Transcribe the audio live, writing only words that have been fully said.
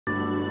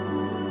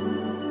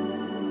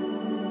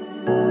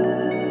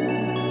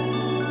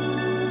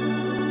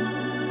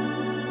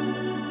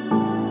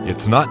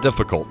It's not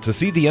difficult to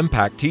see the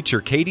impact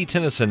teacher Katie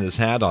Tenneson has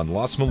had on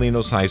Los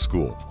Molinos High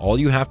School. All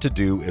you have to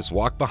do is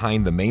walk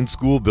behind the main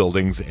school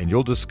buildings and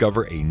you'll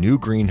discover a new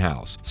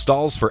greenhouse,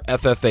 stalls for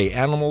FFA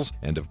animals,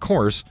 and of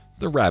course,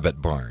 the rabbit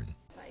barn.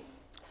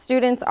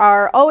 Students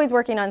are always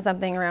working on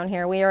something around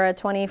here. We are a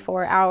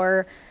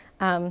 24-hour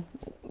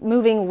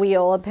moving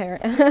wheel,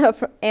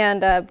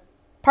 and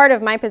part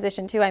of my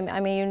position too,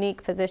 I'm a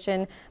unique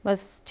position.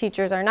 Most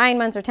teachers are 9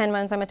 months or 10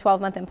 months. I'm a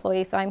 12-month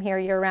employee, so I'm here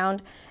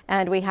year-round.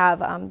 And we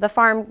have the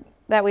farm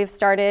that we've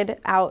started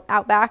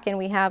out back, and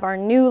we have our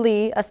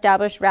newly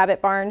established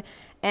rabbit barn.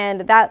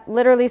 And that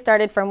literally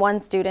started from one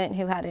student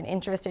who had an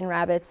interest in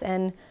rabbits,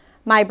 and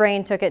my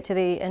brain took it to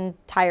the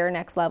entire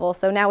next level.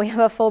 So now we have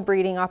a full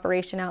breeding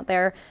operation out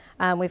there.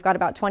 We've got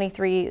about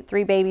 23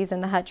 babies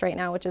in the hutch right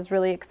now, which is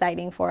really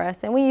exciting for us.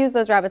 And we use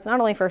those rabbits not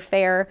only for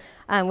fare,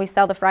 we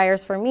sell the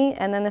fryers for meat,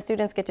 and then the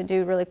students get to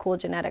do really cool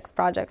genetics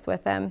projects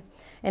with them.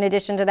 In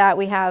addition to that,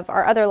 we have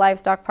our other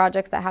livestock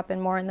projects that happen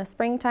more in the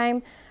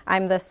springtime.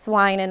 I'm the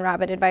swine and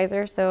rabbit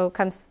advisor, so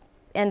comes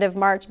end of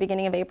March,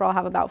 beginning of April, I'll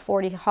have about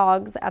 40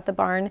 hogs at the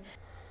barn.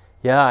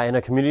 Yeah, in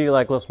a community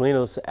like Los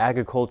Molinos,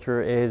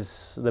 agriculture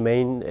is the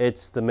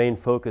main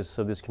focus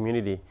of this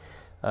community.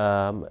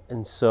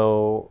 And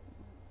so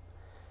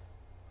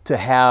to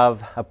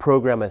have a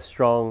program as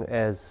strong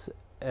as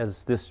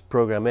this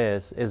program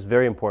is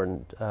very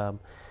important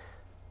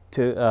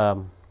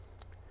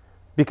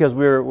because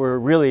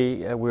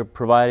we're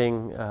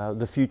providing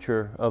the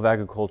future of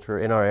agriculture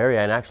in our area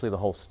and actually the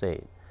whole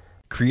state.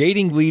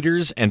 Creating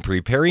leaders and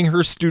preparing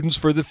her students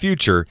for the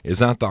future is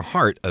at the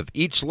heart of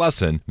each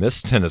lesson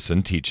Miss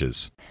Tenneson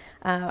teaches.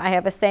 I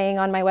have a saying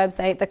on my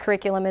website, the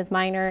curriculum is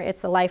minor,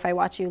 it's the life I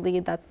watch you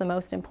lead that's the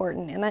most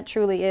important. And that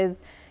truly is,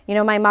 you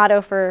know, my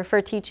motto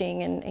for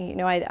teaching. And you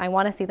know, I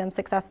want to see them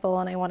successful,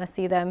 and I want to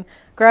see them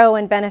grow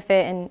and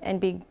benefit and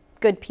be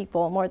good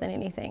people more than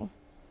anything.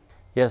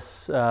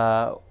 Yes,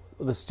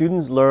 the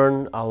students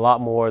learn a lot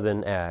more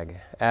than ag.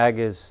 Ag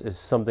is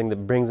something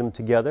that brings them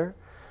together.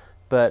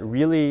 But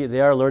really, they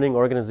are learning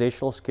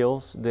organizational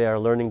skills, they are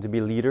learning to be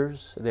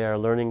leaders, they are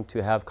learning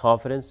to have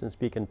confidence and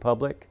speak in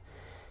public,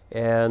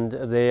 and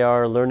they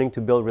are learning to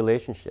build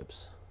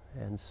relationships.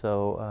 And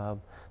so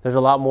there's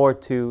a lot more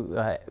to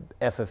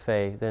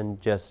FFA than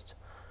just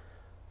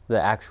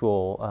the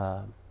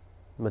actual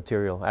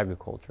material,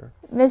 agriculture.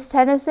 Ms.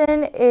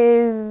 Tenneson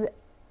is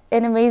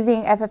an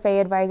amazing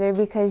FFA advisor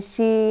because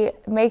she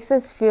makes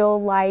us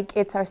feel like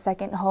it's our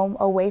second home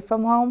away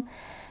from home.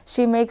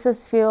 She makes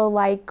us feel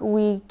like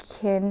we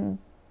can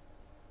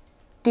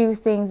do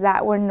things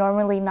that we're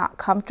normally not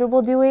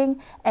comfortable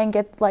doing and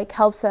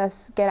helps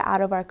us get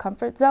out of our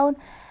comfort zone.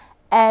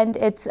 And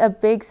it's a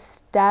big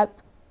step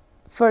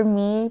for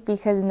me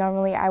because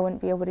normally I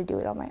wouldn't be able to do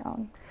it on my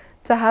own.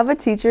 To have a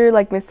teacher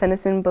like Ms.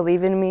 Tenneson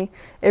believe in me,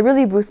 it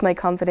really boosts my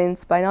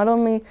confidence by not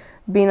only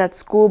being at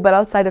school, but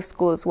outside of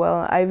school as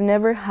well. I've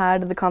never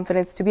had the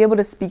confidence to be able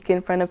to speak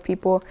in front of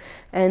people,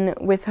 and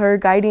with her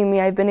guiding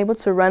me, I've been able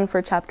to run for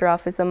chapter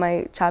office of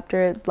my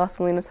chapter at Los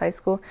Molinos High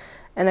School,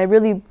 and I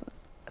really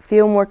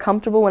feel more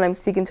comfortable when I'm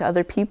speaking to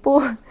other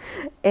people.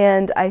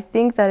 And I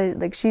think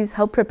that she's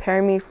helped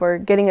prepare me for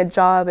getting a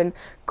job and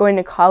going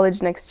to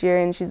college next year,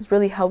 and she's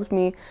really helped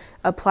me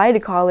apply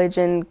to college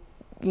and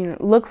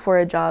look for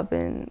a job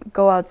and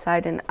go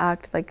outside and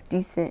act like a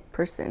decent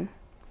person.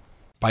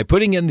 By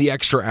putting in the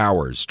extra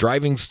hours,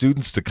 driving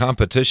students to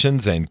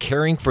competitions, and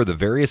caring for the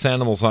various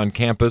animals on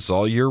campus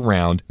all year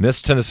round,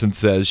 Miss Tenneson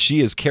says she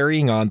is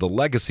carrying on the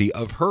legacy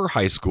of her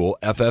high school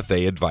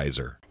FFA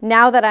advisor.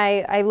 Now that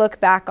I look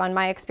back on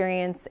my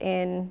experience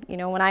in,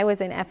 when I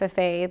was in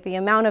FFA, the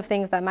amount of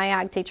things that my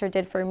ag teacher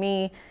did for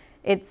me,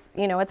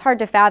 it's hard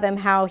to fathom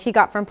how he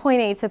got from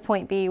point A to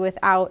point B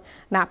without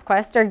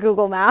MapQuest or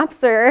Google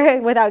Maps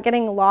or without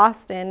getting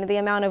lost, in the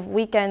amount of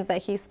weekends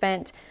that he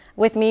spent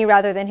with me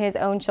rather than his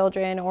own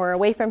children or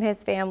away from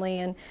his family.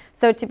 And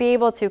so to be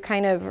able to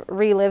kind of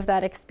relive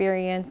that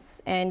experience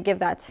and give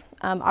that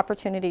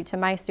opportunity to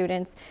my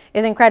students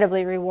is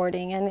incredibly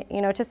rewarding.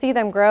 And to see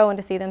them grow and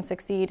to see them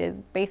succeed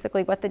is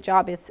basically what the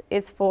job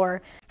is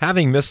for.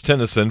 Having Miss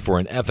Tenneson for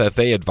an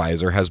FFA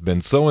advisor has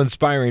been so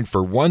inspiring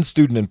for one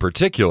student in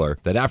particular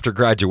that after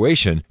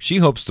graduation, she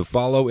hopes to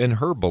follow in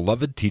her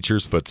beloved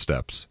teacher's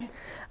footsteps.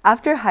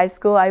 After high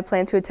school, I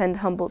plan to attend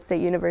Humboldt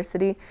State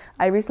University.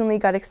 I recently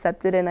got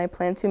accepted and I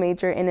plan to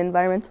major in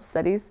environmental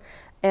studies.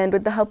 And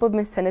with the help of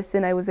Ms.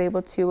 Tenneson, I was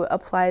able to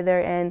apply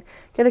there and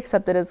get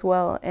accepted as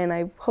well. And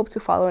I hope to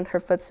follow in her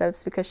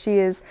footsteps because she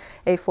is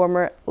a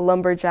former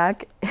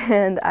lumberjack.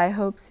 And I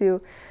hope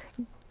to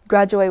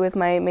graduate with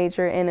my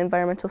major in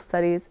environmental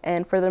studies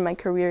and further my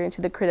career into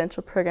the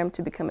credential program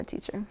to become a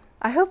teacher.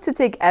 I hope to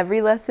take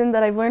every lesson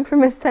that I've learned from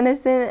Ms.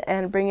 Tenneson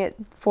and bring it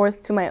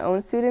forth to my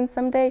own students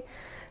someday.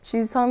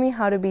 She's taught me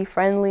how to be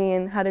friendly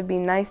and how to be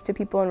nice to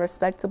people and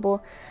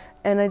respectable.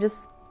 And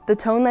the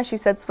tone that she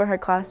sets for her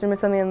classroom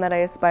is something that I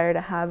aspire to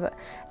have.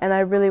 And I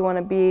really want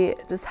to be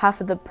just half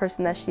of the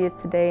person that she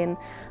is today. And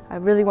I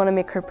really want to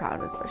make her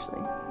proud, especially.